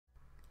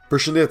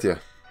Persondetja.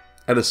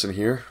 Edison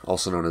here,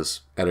 also known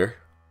as Eder.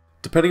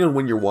 Depending on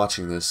when you're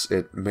watching this,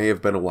 it may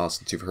have been a while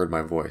since you've heard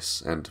my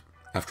voice, and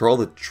after all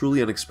the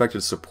truly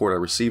unexpected support I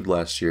received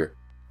last year,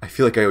 I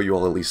feel like I owe you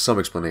all at least some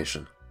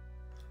explanation.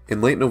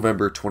 In late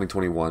November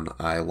 2021,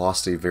 I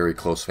lost a very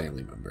close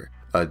family member,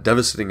 a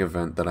devastating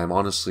event that I'm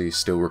honestly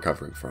still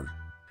recovering from.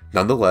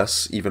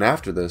 Nonetheless, even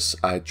after this,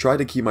 I tried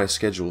to keep my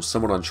schedule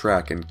somewhat on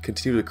track and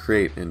continue to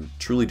create and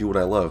truly do what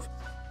I love.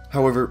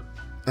 However,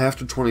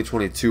 after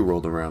 2022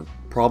 rolled around,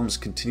 problems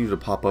continue to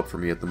pop up for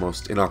me at the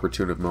most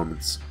inopportune of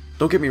moments.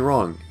 Don't get me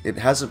wrong, it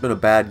hasn't been a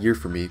bad year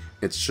for me,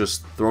 it's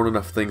just thrown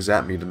enough things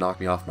at me to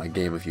knock me off my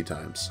game a few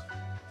times.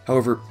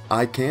 However,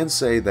 I can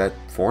say that,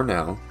 for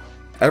now,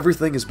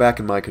 everything is back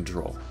in my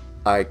control.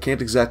 I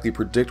can't exactly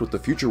predict what the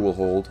future will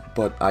hold,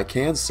 but I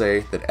can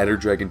say that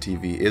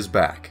EderdragonTV is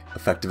back,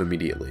 effective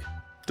immediately,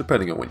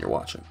 depending on when you're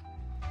watching.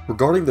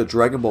 Regarding the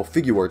Dragon Ball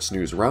Figuarts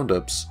news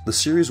roundups, the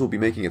series will be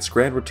making its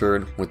grand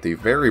return with the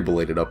very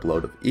belated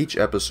upload of each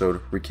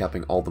episode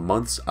recapping all the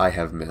months I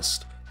have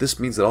missed. This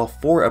means that all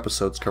 4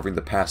 episodes covering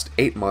the past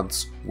 8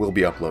 months will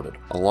be uploaded,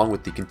 along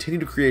with the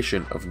continued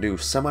creation of new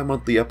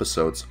semi-monthly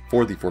episodes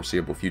for the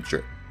foreseeable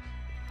future.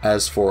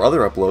 As for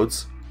other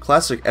uploads,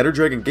 classic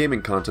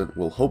EderdragonGaming content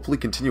will hopefully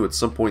continue at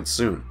some point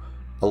soon,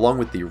 along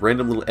with the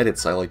random little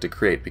edits I like to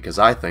create because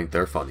I think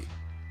they're funny.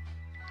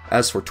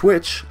 As for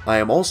Twitch, I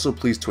am also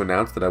pleased to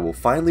announce that I will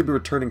finally be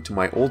returning to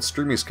my old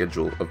streaming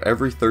schedule of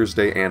every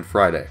Thursday and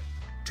Friday.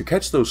 To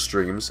catch those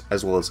streams,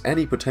 as well as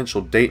any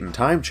potential date and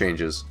time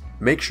changes,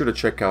 make sure to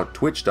check out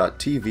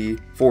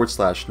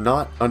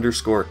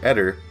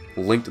twitch.tv/not_eder,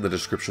 linked in the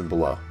description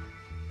below.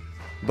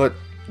 But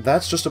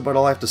that's just about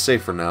all I have to say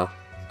for now.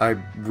 I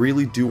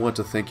really do want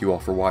to thank you all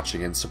for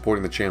watching and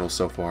supporting the channel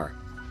so far.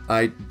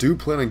 I do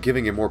plan on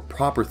giving a more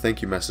proper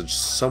thank you message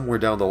somewhere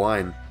down the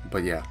line,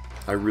 but yeah,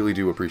 I really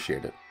do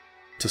appreciate it.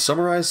 To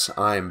summarize,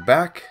 I'm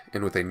back,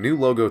 and with a new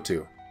logo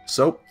too.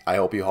 So, I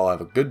hope you all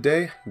have a good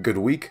day, good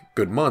week,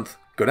 good month,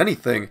 good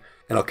anything,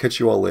 and I'll catch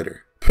you all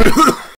later.